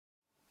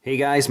Hey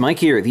guys, Mike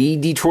here, the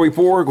Detroit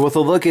Borg, with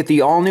a look at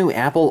the all-new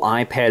Apple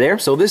iPad Air.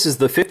 So this is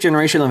the 5th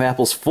generation of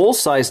Apple's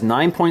full-size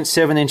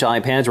 9.7-inch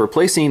iPads,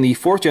 replacing the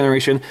 4th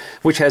generation,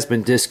 which has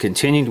been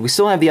discontinued. We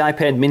still have the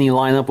iPad mini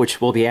lineup,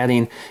 which will be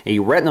adding a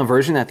Retina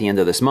version at the end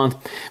of this month.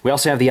 We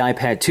also have the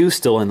iPad 2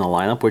 still in the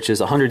lineup, which is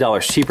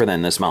 $100 cheaper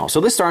than this model.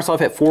 So this starts off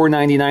at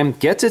 $499,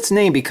 gets its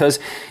name because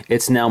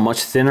it's now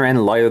much thinner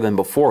and lighter than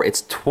before.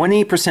 It's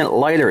 20%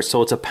 lighter,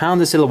 so it's a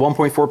pound instead of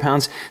 1.4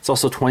 pounds. It's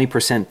also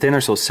 20%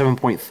 thinner, so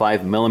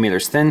 7.5 millimeters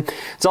thin.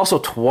 It's also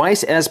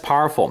twice as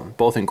powerful,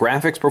 both in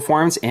graphics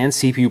performance and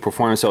CPU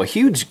performance, so a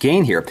huge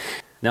gain here.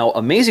 Now,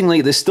 amazingly,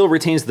 this still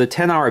retains the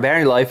 10-hour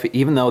battery life,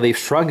 even though they've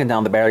shrunken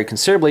down the battery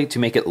considerably to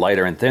make it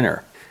lighter and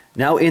thinner.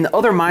 Now, in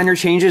other minor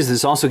changes,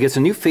 this also gets a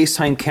new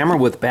FaceTime camera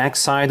with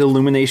backside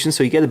illumination,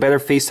 so you get a better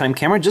FaceTime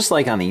camera, just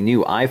like on the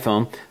new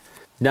iPhone.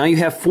 Now you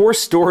have 4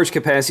 storage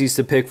capacities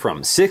to pick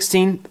from: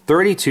 16,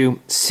 32,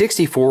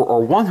 64,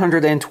 or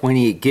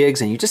 128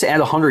 gigs, and you just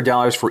add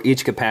 $100 for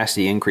each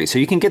capacity increase. So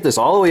you can get this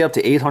all the way up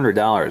to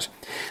 $800.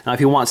 Now if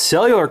you want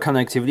cellular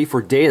connectivity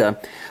for data,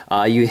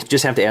 you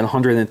just have to add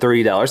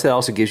 $130. That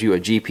also gives you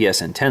a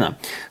GPS antenna.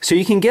 So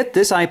you can get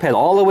this iPad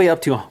all the way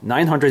up to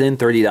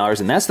 $930,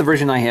 and that's the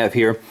version I have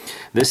here.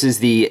 This is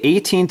the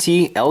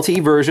AT&T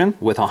LTE version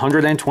with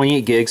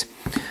 128 gigs.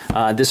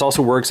 This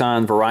also works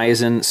on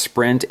Verizon,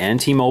 Sprint, and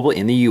T-Mobile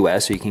in the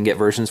US, so you can get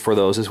versions for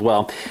those as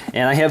well.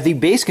 And I have the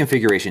base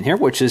configuration here,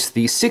 which is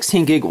the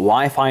 16 gig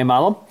Wi-Fi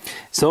model.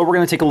 So we're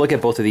going to take a look at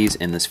both of these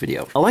in this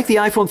video. Like the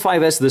iPhone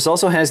 5S, this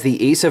also has the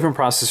A7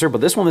 processor, but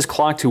this one is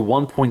clocked to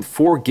 1.4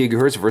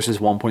 gigahertz versus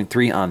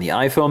 1.3 on the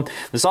iPhone.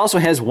 This also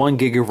has 1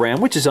 gig of RAM,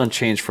 which is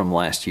unchanged from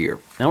last year.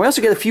 Now we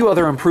also get a few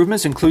other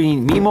improvements,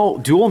 including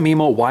MIMO, dual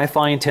MIMO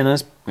Wi-Fi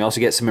antennas. We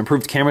also get some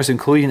improved cameras,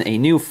 including a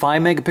new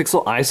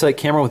 5-megapixel iSight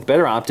camera with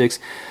better optics.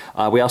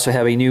 We also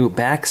have a new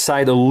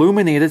backside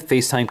illuminated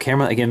FaceTime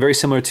camera, again very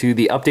similar to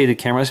the updated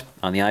cameras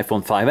on the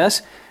iPhone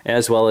 5S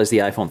as well as the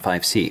iPhone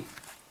 5C.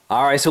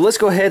 Alright, so let's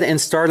go ahead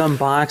and start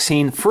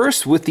unboxing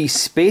first with the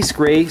Space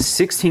Gray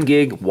 16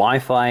 gig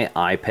Wi-Fi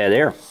iPad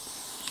Air.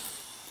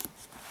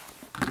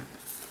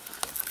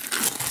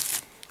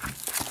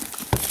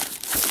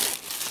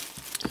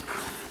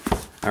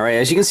 Alright,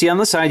 as you can see on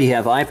the side, you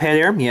have iPad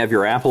Air, you have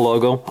your Apple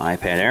logo,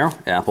 iPad Air,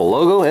 Apple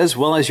logo, as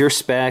well as your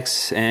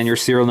specs and your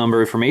serial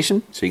number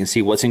information, so you can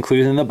see what's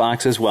included in the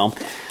box as well.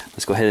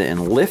 Let's go ahead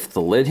and lift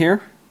the lid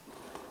here.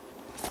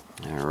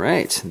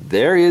 Alright,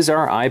 there is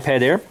our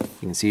iPad Air.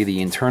 You can see the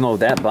internal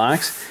of that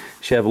box.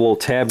 You should have a little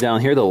tab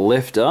down here to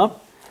lift up.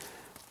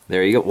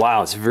 There you go.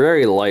 Wow, it's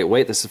very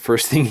lightweight. This is the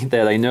first thing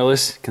that I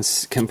noticed.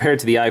 Compared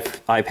to the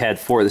iPad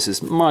 4, this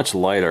is much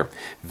lighter.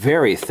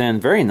 Very thin,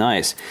 very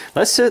nice.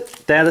 Let's set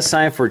that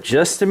aside for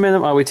just a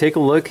minute while we take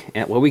a look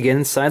at what we get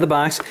inside the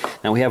box.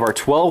 Now we have our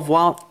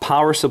 12-watt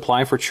power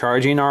supply for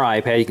charging our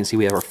iPad. You can see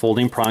we have our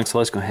folding prongs, so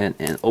let's go ahead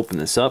and open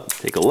this up.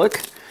 Take a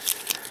look.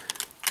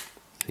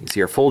 You can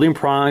see our folding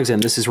prongs,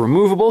 and this is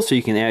removable, so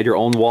you can add your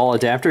own wall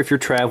adapter if you're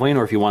traveling,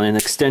 or if you want an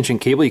extension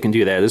cable, you can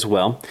do that as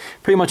well.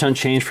 Pretty much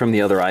unchanged from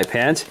the other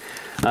iPads.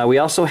 We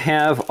also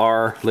have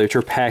our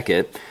literature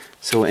packet.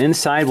 So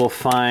inside we'll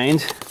find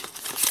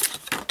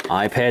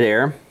iPad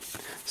Air,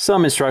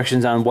 some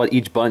instructions on what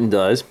each button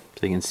does.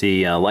 So you can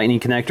see lightning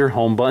connector,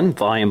 home button,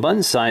 volume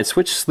button, side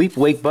switch, sleep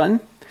wake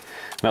button.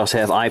 We also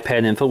have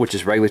iPad info, which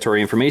is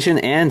regulatory information,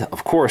 and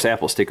of course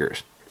Apple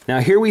stickers. Now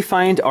here we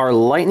find our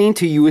Lightning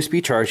to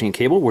USB charging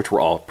cable, which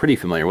we're all pretty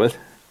familiar with.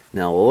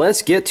 Now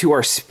let's get to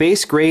our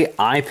Space Gray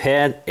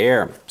iPad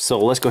Air. So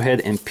let's go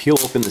ahead and peel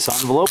open this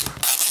envelope.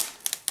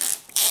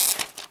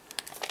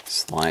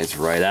 Slides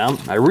right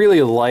out. I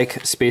really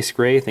like Space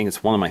Gray. I think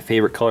it's one of my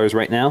favorite colors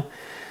right now.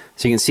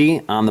 So you can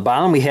see on the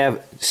bottom we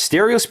have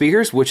stereo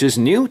speakers, which is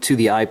new to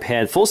the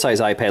iPad, full-size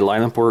iPad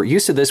lineup. We're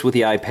used to this with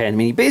the iPad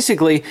mini.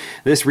 Basically,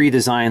 this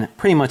redesign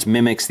pretty much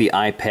mimics the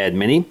iPad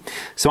mini.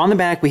 So on the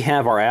back we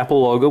have our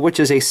Apple logo, which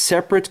is a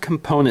separate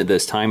component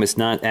this time. It's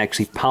not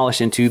actually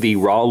polished into the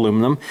raw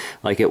aluminum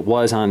like it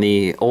was on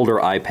the older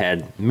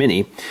iPad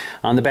mini.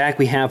 On the back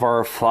we have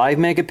our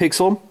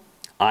 5-megapixel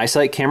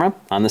iSight camera.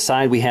 On the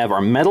side we have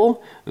our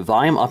metal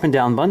volume up and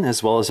down button,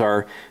 as well as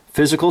our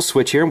physical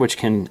switch here, which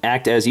can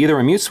act as either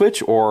a mute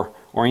switch or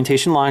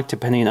orientation lock,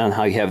 depending on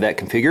how you have that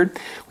configured.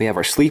 We have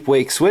our sleep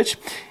wake switch,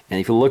 and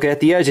if you look at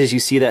the edges, you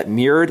see that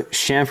mirrored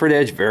chamfered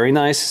edge. Very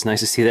nice. It's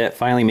nice to see that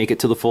finally make it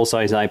to the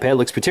full-size iPad.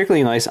 Looks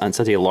particularly nice on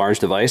such a large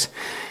device.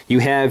 You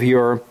have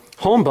your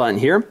home button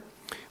here,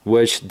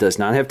 which does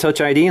not have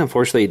Touch ID.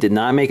 Unfortunately, it did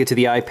not make it to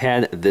the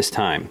iPad this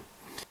time.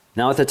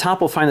 Now at the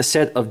top we'll find a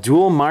set of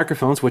dual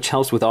microphones, which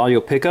helps with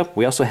audio pickup.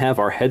 We also have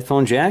our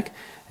headphone jack.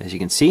 As you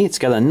can see, it's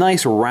got a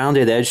nice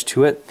rounded edge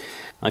to it.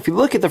 Now, if you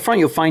look at the front,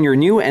 you'll find your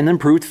new and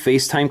improved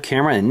FaceTime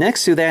camera, and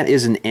next to that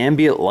is an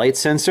ambient light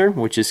sensor,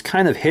 which is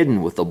kind of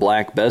hidden with the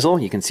black bezel.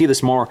 You can see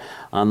this more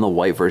on the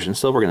white version,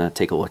 so we're going to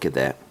take a look at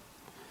that.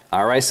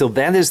 Alright, so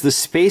that is the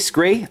Space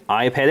Gray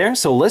iPad Air.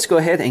 So let's go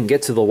ahead and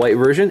get to the white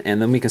version,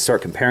 and then we can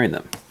start comparing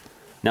them.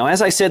 Now,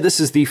 as I said, this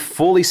is the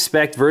fully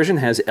spec'd version,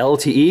 has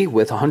LTE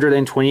with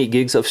 128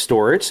 gigs of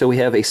storage. So we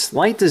have a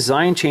slight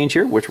design change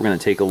here, which we're going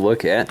to take a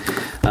look at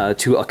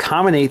to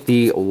accommodate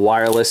the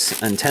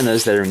wireless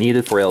antennas that are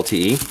needed for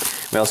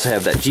LTE. We also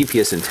have that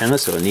GPS antenna,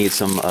 so it needs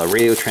some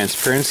radio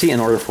transparency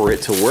in order for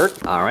it to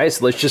work. All right,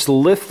 so let's just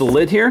lift the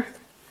lid here.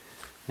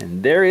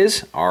 And there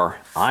is our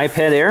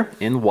iPad Air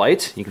in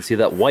white. You can see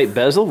that white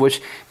bezel, which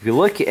if you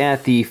look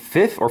at the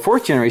 5th or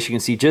 4th generation, you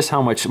can see just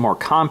how much more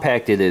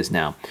compact it is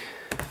now.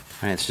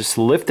 All right, let's just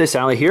lift this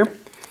out of here.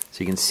 So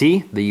you can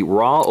see the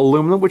raw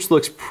aluminum, which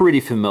looks pretty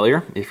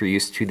familiar if you're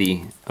used to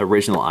the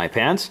original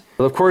iPads.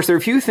 But of course, there are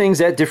a few things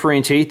that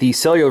differentiate the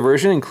cellular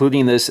version,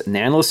 including this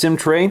nano SIM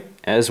tray,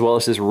 as well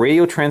as this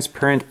radio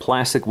transparent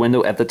plastic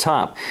window at the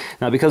top.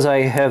 Now, because I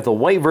have the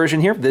white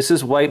version here, this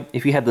is white.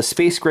 If you have the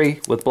space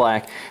gray with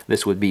black,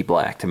 this would be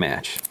black to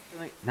match.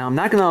 Now, I'm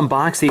not going to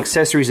unbox the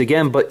accessories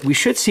again, but we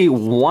should see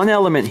one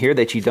element here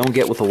that you don't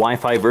get with the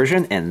Wi-Fi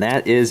version, and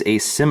that is a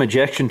SIM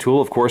ejection tool,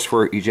 of course,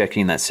 for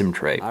ejecting that SIM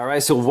tray. All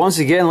right, so once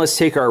again, let's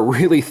take our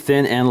really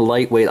thin and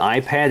lightweight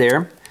iPad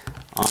Air,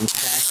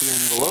 unpack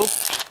the envelope,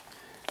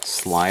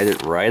 slide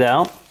it right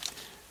out,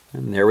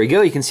 and there we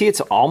go. You can see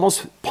it's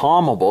almost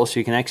palmable,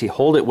 so you can actually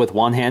hold it with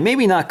one hand.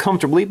 Maybe not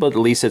comfortably, but at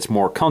least it's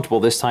more comfortable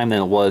this time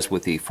than it was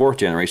with the 4th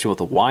generation with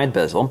the wide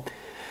bezel.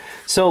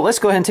 So let's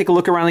go ahead and take a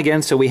look around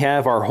again. So we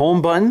have our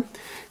home button,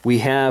 we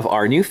have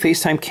our new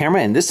FaceTime camera,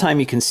 and this time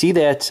you can see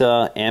that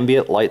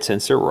ambient light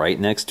sensor right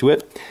next to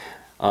it.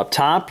 Up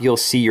top, you'll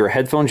see your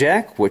headphone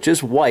jack, which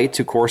is white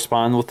to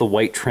correspond with the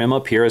white trim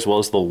up here, as well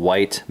as the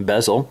white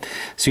bezel.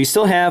 So you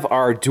still have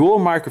our dual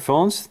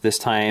microphones, this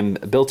time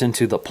built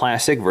into the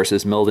plastic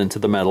versus milled into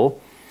the metal.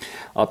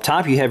 Up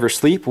top, you have your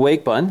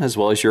sleep-wake button, as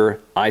well as your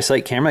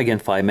iSight camera, again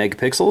 5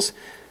 megapixels.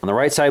 On the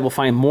right side, we'll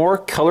find more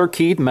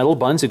color-keyed metal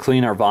buttons,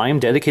 including our volume,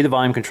 dedicated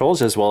volume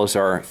controls, as well as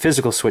our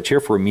physical switch here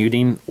for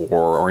muting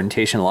or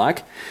orientation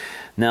lock.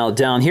 Now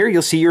down here,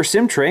 you'll see your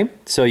SIM tray,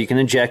 so you can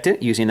eject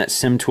it using that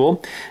SIM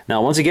tool.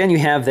 Now once again, you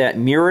have that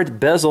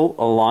mirrored bezel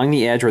along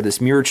the edge, or this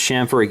mirrored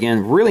chamfer.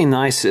 Again, really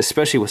nice,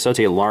 especially with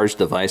such a large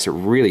device. It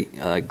really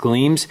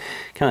gleams.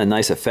 Kind of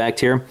nice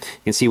effect here.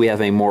 You can see we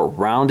have a more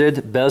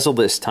rounded bezel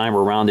this time,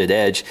 or rounded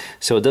edge,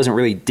 so it doesn't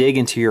really dig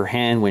into your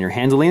hand when you're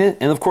handling it.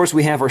 And of course,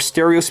 we have our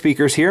stereo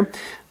speakers here,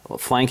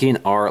 flanking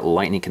our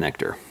Lightning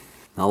connector.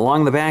 Now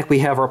along the back, we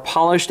have our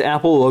polished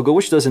Apple logo,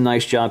 which does a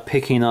nice job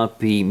picking up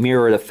the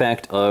mirrored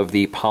effect of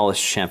the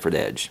polished chamfered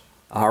edge.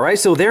 Alright,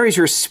 so there is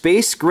your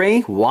space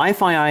gray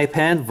Wi-Fi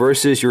iPad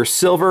versus your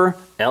silver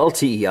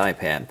LTE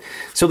iPad.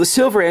 So the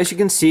silver, as you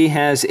can see,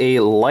 has a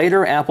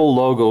lighter Apple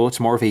logo. It's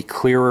more of a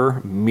clearer,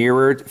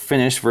 mirrored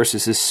finish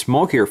versus this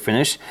smokier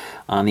finish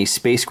on the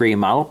space gray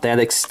model. That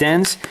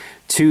extends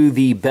to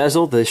the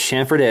bezel, the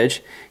chamfered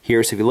edge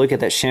here. So if you look at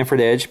that chamfered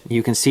edge,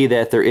 you can see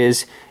that there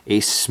is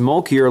a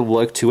smokier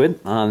look to it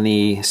on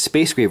the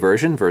space gray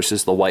version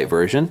versus the white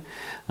version.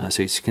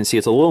 So you can see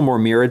it's a little more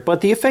mirrored, but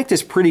the effect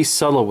is pretty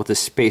subtle with the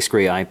space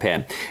gray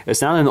iPad.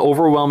 It's not an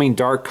overwhelming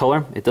dark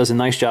color. It does a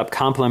nice job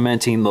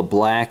complementing the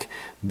black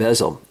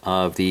bezel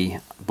of the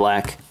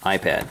black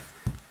iPad.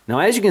 Now,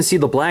 as you can see,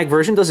 the black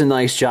version does a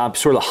nice job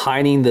sort of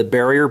hiding the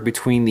barrier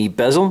between the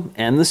bezel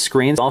and the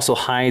screen. It also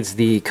hides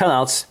the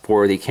cutouts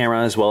for the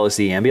camera as well as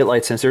the ambient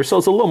light sensor, so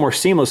it's a little more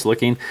seamless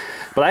looking.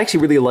 But I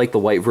actually really like the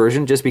white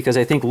version just because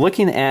I think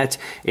looking at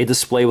a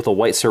display with a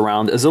white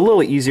surround is a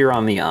little easier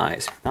on the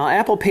eyes. Now,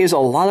 Apple pays a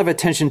lot of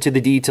attention to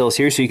the details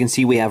here, so you can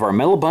see we have our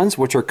metal buttons,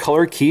 which are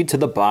color keyed to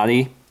the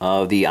body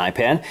of the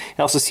iPad.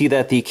 You also see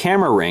that the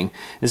camera ring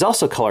is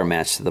also color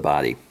matched to the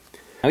body.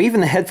 Now,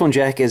 even the headphone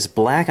jack is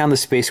black on the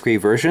space gray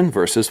version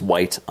versus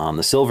white on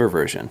the silver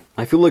version.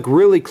 Now, if you look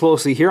really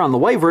closely here on the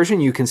white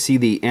version, you can see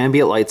the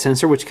ambient light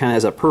sensor, which kind of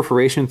has a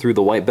perforation through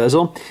the white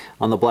bezel.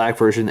 On the black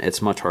version,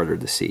 it's much harder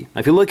to see. Now,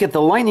 if you look at the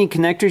Lightning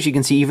connectors, you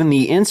can see even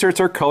the inserts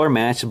are color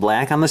matched,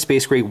 black on the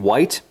space gray,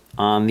 white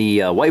on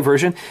the white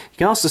version. You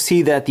can also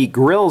see that the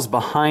grills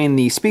behind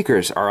the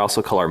speakers are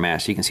also color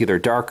matched. You can see they're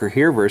darker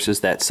here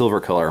versus that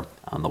silver color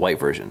on the white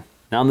version.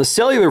 Now, in the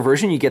cellular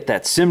version, you get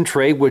that SIM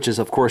tray, which is,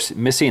 of course,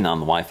 missing on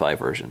the Wi-Fi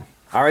version.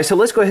 All right, so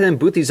let's go ahead and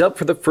boot these up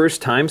for the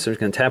first time. So I'm just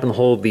going to tap and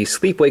hold the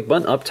sleep-wake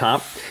button up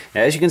top.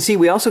 As you can see,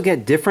 we also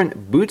get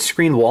different boot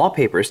screen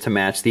wallpapers to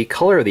match the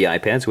color of the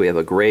iPad. So we have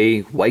a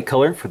gray-white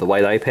color for the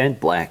white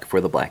iPad, black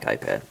for the black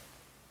iPad.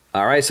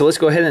 All right, so let's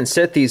go ahead and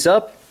set these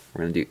up.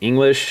 We're going to do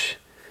English.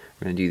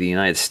 We're going to do the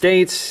United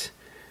States.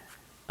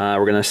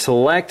 We're going to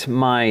select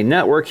my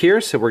network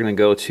here, so we're going to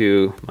go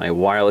to my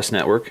wireless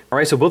network. All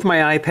right, so both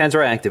my iPads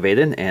are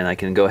activated, and I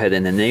can go ahead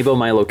and enable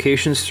my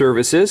location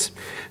services.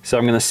 So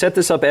I'm going to set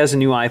this up as a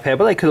new iPad,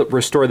 but I could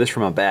restore this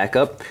from a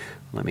backup.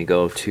 Let me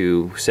go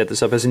to set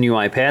this up as a new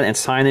iPad and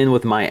sign in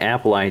with my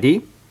Apple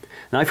ID.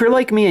 Now, if you're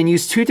like me and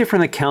use two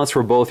different accounts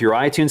for both your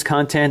iTunes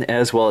content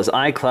as well as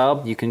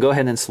iCloud, you can go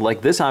ahead and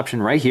select this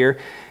option right here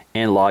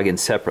and log in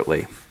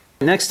separately.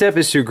 The next step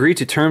is to agree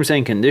to terms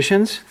and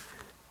conditions.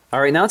 All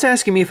right, now it's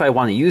asking me if I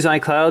want to use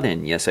iCloud,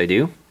 and yes, I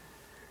do.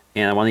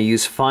 And I want to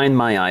use Find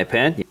My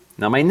iPad.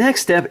 Now my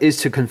next step is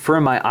to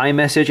confirm my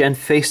iMessage and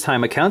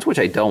FaceTime accounts, which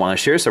I don't want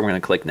to share, so we're going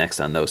to click next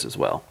on those as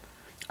well.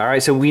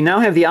 Alright, so we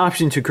now have the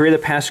option to create a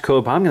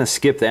passcode, but I'm going to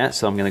skip that,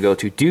 so I'm going to go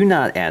to Do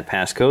Not Add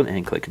Passcode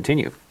and click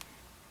Continue.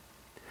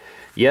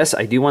 Yes,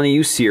 I do want to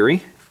use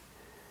Siri,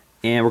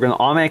 and we're going to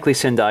automatically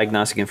send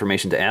diagnostic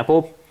information to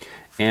Apple,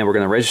 and we're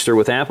going to register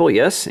with Apple,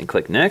 yes, and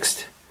click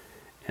Next,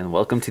 and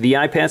welcome to the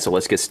iPad, so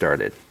let's get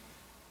started.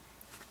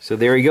 So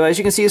there you go. As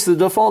you can see, it's the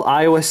default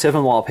iOS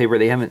 7 wallpaper.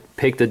 They haven't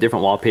picked a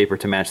different wallpaper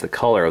to match the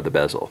color of the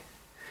bezel.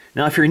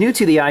 Now, if you're new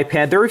to the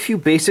iPad, there are a few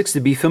basics to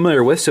be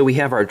familiar with. So we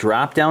have our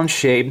drop-down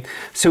shade.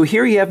 So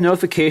here you have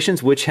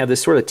notifications, which have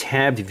this sort of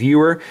tabbed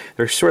viewer.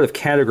 They're sort of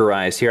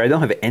categorized here. I don't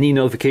have any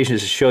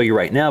notifications to show you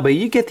right now, but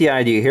you get the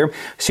idea here.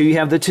 So you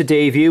have the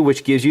Today view,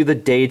 which gives you the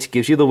date,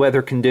 gives you the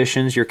weather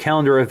conditions, your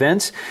calendar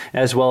events,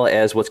 as well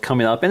as what's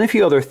coming up, and a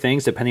few other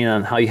things depending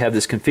on how you have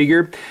this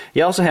configured.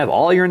 You also have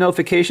all your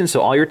notifications,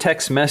 so all your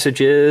text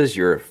messages,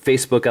 your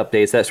Facebook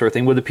updates, that sort of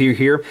thing would appear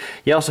here.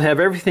 You also have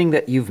everything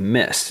that you've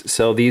missed.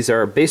 So these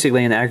are basically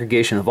an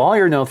aggregation of all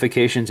your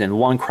notifications in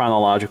one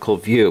chronological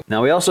view.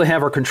 Now we also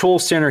have our control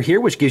center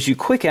here, which gives you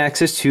quick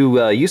access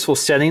to useful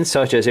settings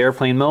such as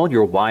airplane mode,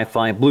 your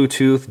Wi-Fi,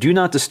 Bluetooth, do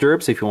not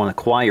disturb, so if you want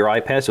to quiet your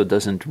iPad so it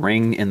doesn't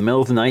ring in the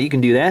middle of the night, you can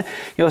do that.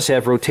 You also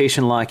have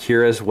rotation lock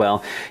here as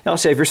well. You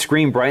also have your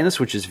screen brightness,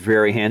 which is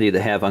very handy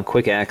to have on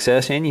quick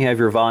access, and you have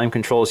your volume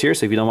controls here,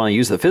 so if you don't want to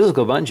use the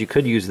physical buttons, you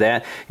could use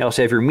that. You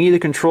also have your media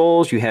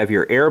controls, you have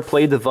your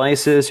AirPlay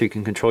devices, so you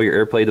can control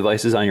your AirPlay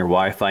devices on your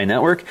Wi-Fi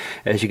network.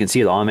 As you can see,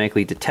 it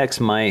automatically detects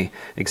my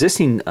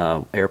existing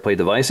AirPlay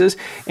devices,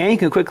 and you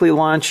can quickly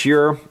launch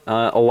your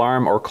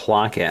alarm or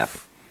clock app.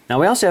 Now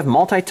we also have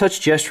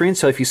multi-touch gesturing,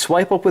 so if you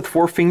swipe up with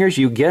 4 fingers,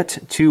 you get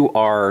to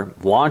our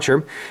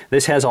launcher.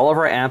 This has all of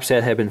our apps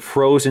that have been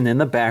frozen in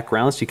the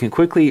background, so you can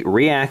quickly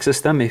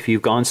re-access them if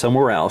you've gone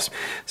somewhere else.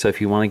 So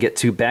if you want to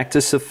get back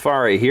to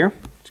Safari here,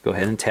 just go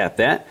ahead and tap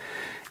that.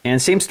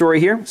 And same story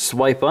here,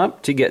 swipe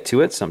up to get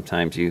to it.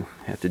 Sometimes you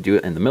have to do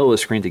it in the middle of the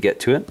screen to get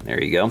to it.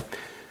 There you go.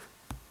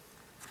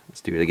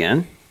 Let's do it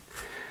again.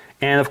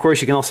 And of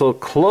course you can also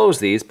close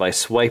these by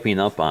swiping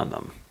up on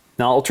them.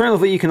 Now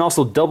alternatively, you can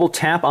also double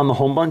tap on the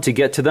home button to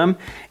get to them,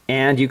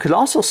 and you could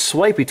also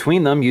swipe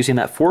between them using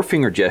that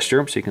 4-finger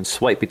gesture, so you can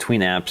swipe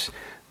between apps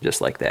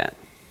just like that.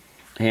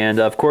 And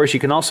of course you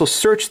can also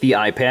search the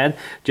iPad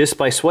just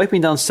by swiping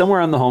down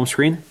somewhere on the home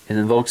screen. It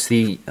invokes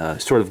the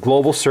sort of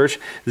global search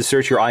to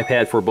search your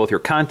iPad for both your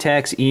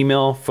contacts,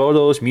 email,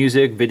 photos,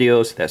 music,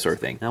 videos, that sort of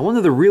thing. Now one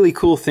of the really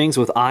cool things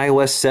with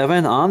iOS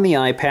 7 on the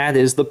iPad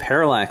is the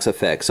parallax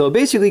effect. So it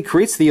basically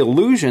creates the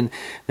illusion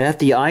that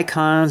the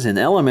icons and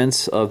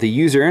elements of the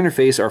user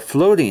interface are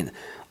floating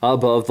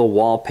above the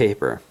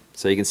wallpaper.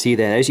 So you can see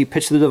that as you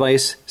pitch the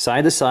device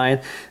side to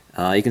side,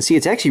 you can see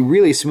it's actually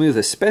really smooth,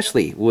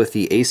 especially with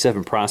the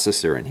A7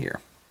 processor in here.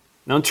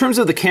 Now in terms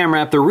of the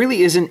camera app, there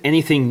really isn't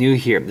anything new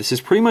here. This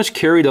is pretty much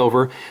carried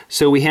over.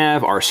 So we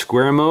have our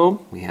square mode,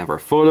 we have our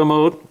photo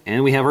mode,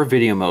 and we have our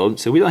video mode.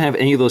 So we don't have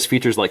any of those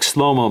features like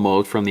slow-mo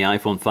mode from the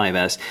iPhone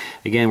 5S.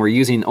 Again, we're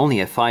using only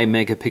a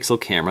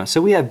 5-megapixel camera.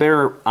 So we have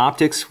better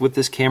optics with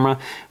this camera,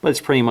 but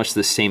it's pretty much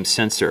the same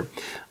sensor.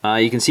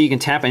 You can see you can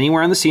tap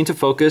anywhere on the scene to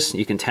focus.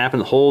 You can tap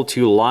and hold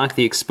to lock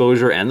the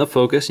exposure and the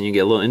focus, and you get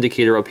a little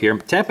indicator up here.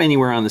 Tap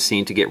anywhere on the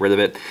scene to get rid of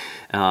it.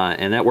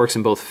 And that works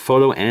in both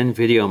photo and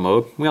video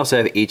mode. We also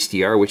have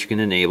HDR, which you can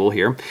enable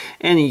here,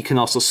 and you can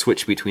also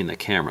switch between the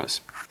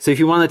cameras. So if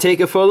you want to take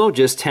a photo,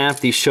 just tap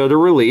the shutter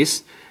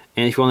release,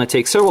 and if you want to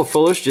take several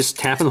photos, just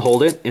tap and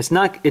hold it.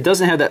 It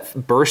doesn't have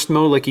that burst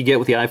mode like you get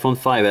with the iPhone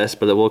 5S,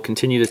 but it will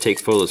continue to take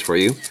photos for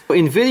you.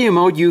 In video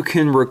mode, you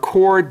can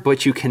record,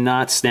 but you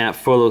cannot snap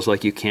photos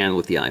like you can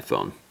with the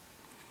iPhone.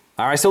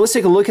 Alright, so let's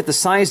take a look at the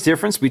size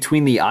difference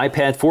between the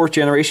iPad 4th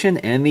generation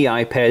and the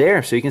iPad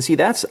Air. So you can see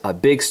that's a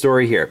big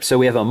story here. So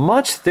we have a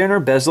much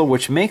thinner bezel,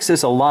 which makes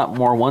this a lot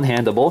more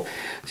one-handable.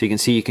 So you can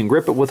see you can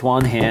grip it with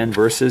one hand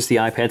versus the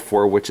iPad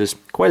 4, which is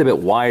quite a bit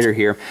wider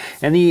here.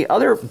 And the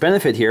other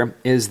benefit here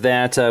is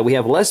that we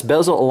have less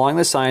bezel along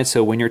the side,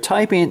 so when you're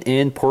typing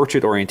in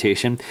portrait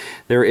orientation,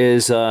 there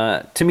is,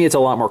 to me, it's a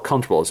lot more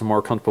comfortable. It's a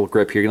more comfortable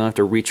grip here. You don't have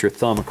to reach your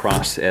thumb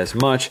across as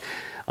much.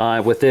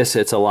 With this,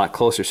 it's a lot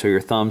closer, so your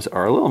thumbs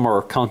are a little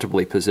more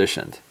comfortably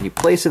positioned. You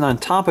place it on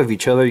top of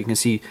each other, you can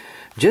see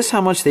just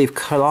how much they've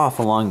cut off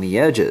along the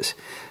edges.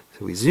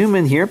 So we zoom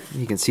in here,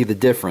 you can see the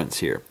difference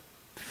here.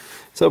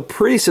 So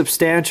pretty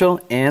substantial,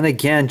 and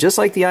again, just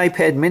like the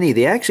iPad mini,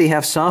 they actually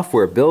have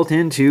software built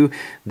into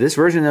this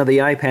version of the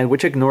iPad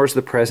which ignores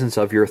the presence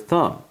of your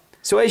thumb.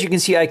 So as you can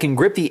see, I can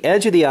grip the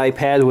edge of the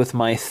iPad with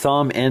my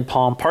thumb and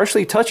palm,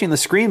 partially touching the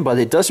screen, but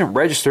it doesn't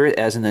register it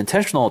as an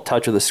intentional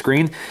touch of the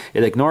screen.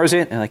 It ignores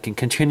it, and I can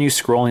continue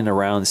scrolling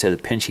around instead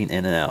of pinching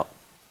in and out.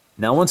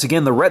 Now once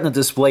again, the Retina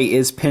display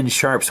is pin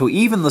sharp, so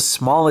even the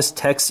smallest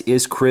text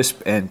is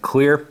crisp and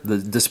clear. The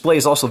display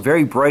is also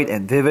very bright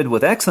and vivid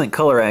with excellent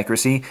color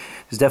accuracy.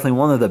 It's definitely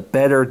one of the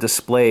better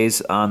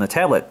displays on the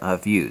tablet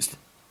I've used.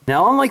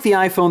 Now, unlike the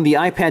iPhone, the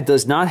iPad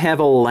does not have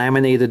a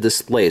laminated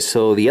display,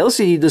 so the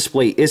LCD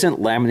display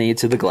isn't laminated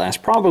to the glass,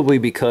 probably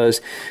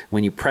because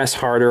when you press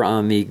harder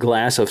on the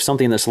glass of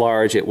something this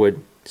large, it would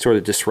sort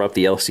of disrupt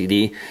the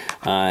LCD.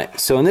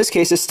 So in this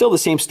case, it's still the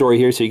same story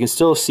here, so you can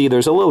still see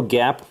there's a little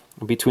gap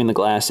between the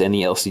glass and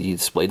the LCD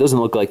display. It doesn't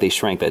look like they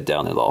shrank that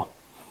down at all.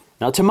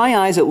 Now, to my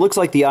eyes, it looks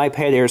like the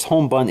iPad Air's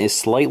home button is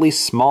slightly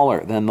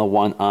smaller than the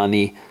one on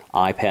the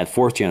iPad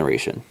 4th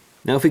generation.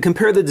 Now, if we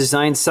compare the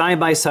design side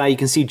by side, you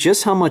can see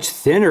just how much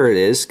thinner it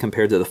is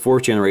compared to the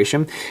 4th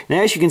generation. And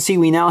as you can see,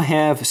 we now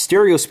have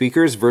stereo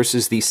speakers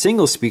versus the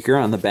single speaker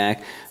on the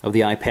back of the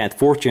iPad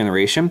 4th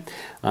generation.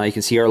 You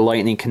can see our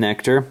Lightning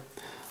connector.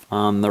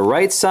 On the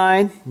right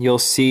side, you'll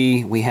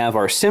see we have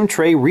our SIM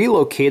tray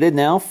relocated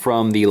now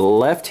from the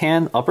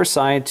left-hand upper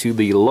side to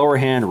the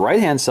lower-hand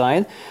right-hand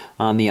side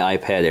on the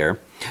iPad Air.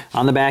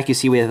 On the back, you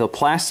see we have a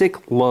plastic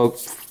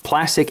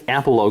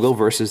Apple logo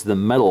versus the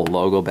metal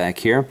logo back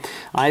here.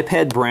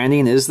 iPad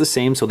branding is the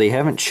same, so they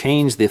haven't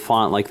changed the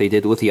font like they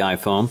did with the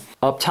iPhone.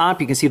 Up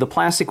top, you can see the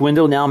plastic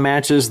window now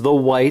matches the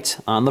white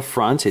on the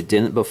front. It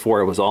didn't before,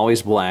 it was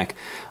always black.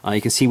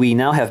 You can see we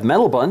now have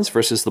metal buttons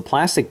versus the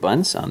plastic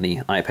buttons on the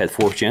iPad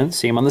 4th gen.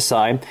 Same on the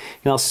side.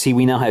 You can also see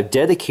we now have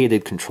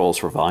dedicated controls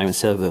for volume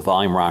instead of a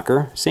volume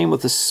rocker. Same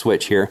with the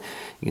switch here.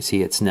 You can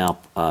see it's now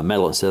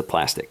metal instead of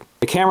plastic.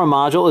 The camera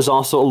module is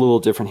also a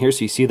little different here,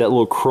 so you see that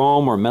little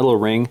chrome or metal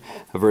ring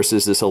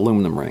versus this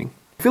aluminum ring.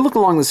 If you look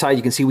along the side,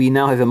 you can see we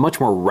now have a much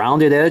more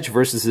rounded edge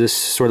versus this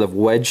sort of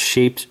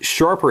wedge-shaped,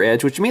 sharper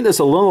edge, which made this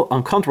a little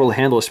uncomfortable to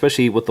handle,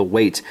 especially with the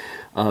weight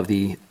of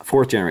the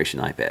 4th generation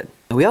iPad.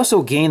 And we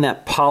also gain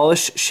that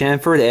polished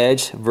chamfered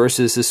edge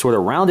versus this sort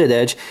of rounded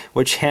edge,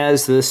 which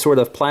has this sort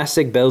of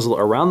plastic bezel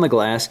around the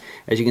glass,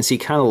 as you can see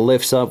kind of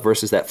lifts up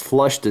versus that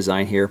flush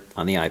design here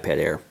on the iPad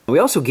Air. We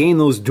also gain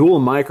those dual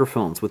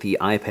microphones with the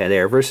iPad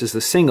Air versus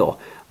the single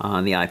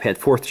on the iPad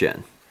 4th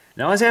gen.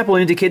 Now, as Apple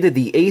indicated,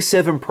 the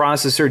A7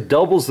 processor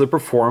doubles the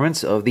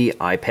performance of the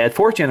iPad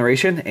 4th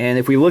generation, and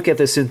if we look at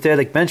the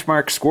synthetic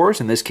benchmark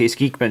scores, in this case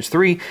Geekbench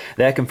 3,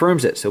 that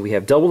confirms it. So we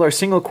have doubled our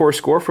single-core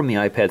score from the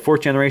iPad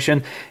 4th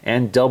generation,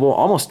 and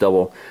almost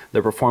double,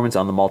 the performance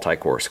on the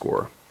multi-core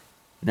score.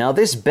 Now,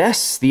 this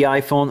bests the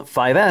iPhone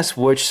 5S,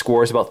 which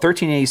scores about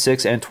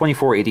 1386 and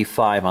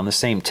 2485 on the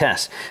same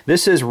test.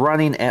 This is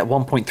running at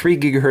 1.3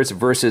 gigahertz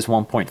versus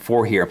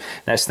 1.4 here.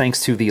 That's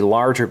thanks to the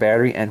larger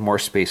battery and more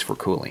space for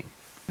cooling.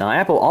 Now,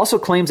 Apple also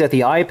claims that the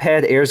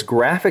iPad Air's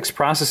graphics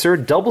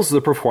processor doubles the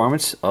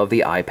performance of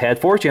the iPad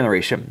 4th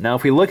generation. Now,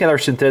 if we look at our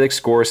synthetic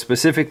scores,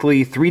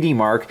 specifically 3D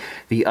Mark,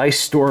 the Ice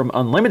Storm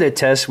Unlimited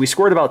test, we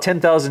scored about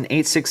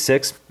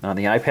 10,866 on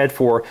the iPad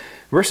 4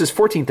 versus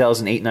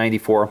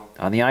 14,894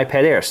 on the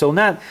iPad Air. So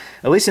not,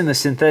 at least in the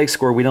synthetic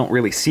score, we don't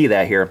really see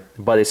that here,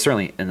 but it's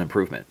certainly an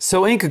improvement.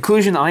 So in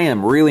conclusion, I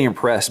am really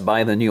impressed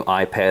by the new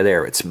iPad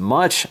Air. It's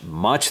much,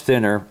 much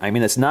thinner. I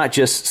mean, it's not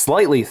just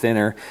slightly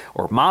thinner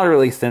or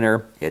moderately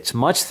thinner. It's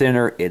much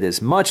thinner. It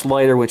is much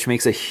lighter, which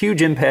makes a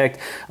huge impact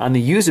on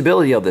the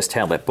usability of this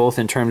tablet, both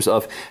in terms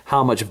of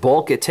how much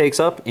bulk it takes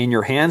up in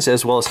your hands,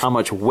 as well as how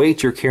much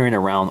weight you're carrying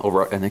around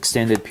over an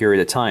extended period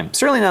of time.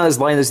 Certainly not as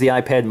light as the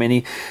iPad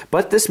mini,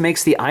 but this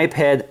makes the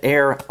iPad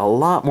Air a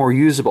lot more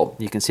usable.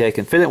 You can see I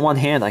can fit it in one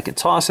hand, I can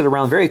toss it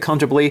around very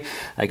comfortably,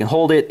 I can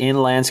hold it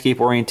in landscape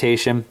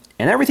orientation,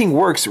 and everything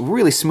works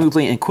really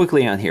smoothly and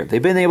quickly on here.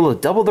 They've been able to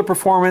double the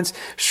performance,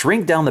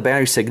 shrink down the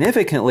battery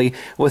significantly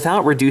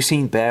without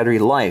reducing battery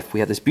life. We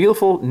have this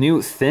beautiful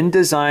new thin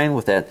design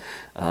with that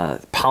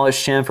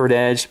polished chamfered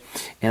edge,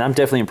 and I'm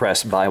definitely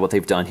impressed by what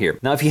they've done here.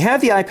 Now, if you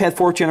have the iPad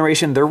 4th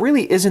generation, there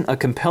really isn't a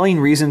compelling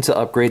reason to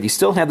upgrade. You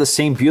still have the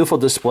same beautiful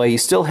display, you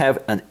still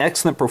have an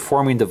excellent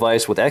performing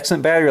device with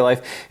excellent battery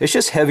life. It's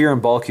just heavier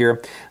and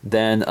bulkier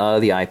than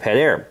the iPad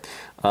Air.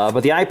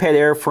 But the iPad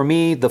Air, for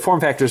me, the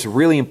form factor is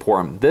really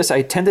important. This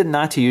I tended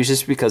not to use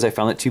just because I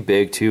found it too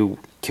big to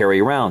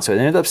carry around. So I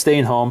ended up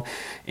staying home,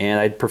 and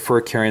I'd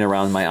prefer carrying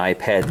around my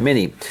iPad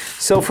mini.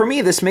 So for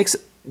me, this makes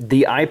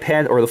the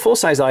iPad or the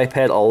full-size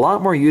iPad a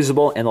lot more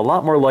usable and a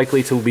lot more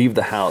likely to leave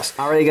the house.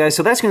 Alright guys,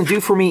 so that's going to do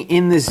for me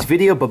in this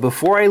video, but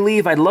before I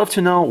leave, I'd love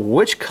to know,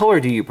 which color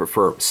do you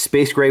prefer?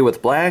 Space gray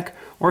with black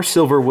or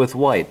silver with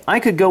white? I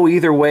could go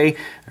either way.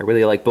 I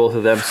really like both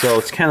of them, so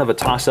it's kind of a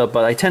toss-up,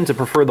 but I tend to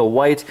prefer the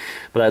white,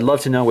 but I'd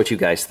love to know what you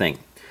guys think.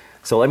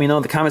 So let me know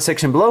in the comment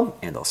section below,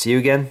 and I'll see you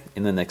again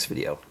in the next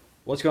video.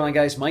 What's going on,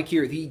 guys? Mike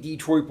here, the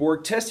Detroit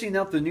Borg, testing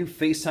out the new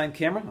FaceTime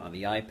camera on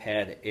the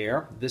iPad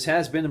Air. This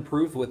has been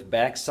improved with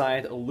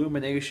backside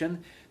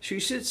illumination, so you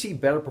should see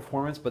better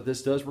performance, but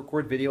this does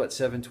record video at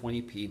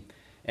 720p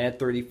at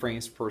 30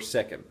 frames per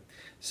second.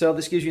 So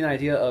this gives you an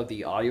idea of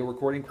the audio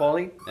recording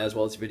quality as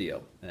well as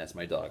video. And that's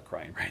my dog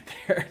crying right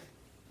there.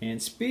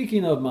 And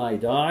speaking of my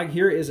dog,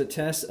 here is a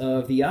test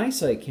of the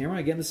iSight camera.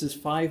 Again, this is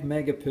 5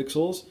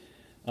 megapixels.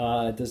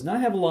 It does not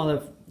have a lot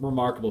of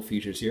remarkable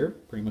features here.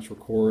 Pretty much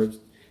records.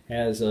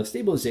 Has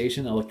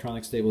stabilization,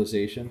 electronic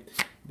stabilization,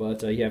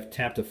 but you have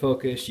tap to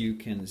focus. You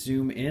can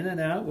zoom in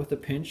and out with a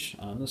pinch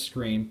on the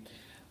screen,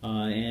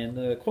 and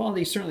the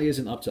quality certainly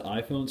isn't up to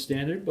iPhone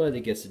standard, but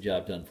it gets the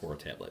job done for a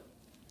tablet.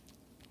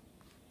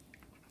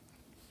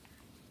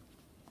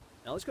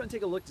 Now let's go and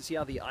take a look to see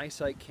how the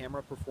iSight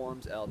camera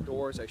performs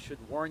outdoors. I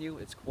should warn you,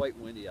 it's quite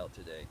windy out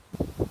today.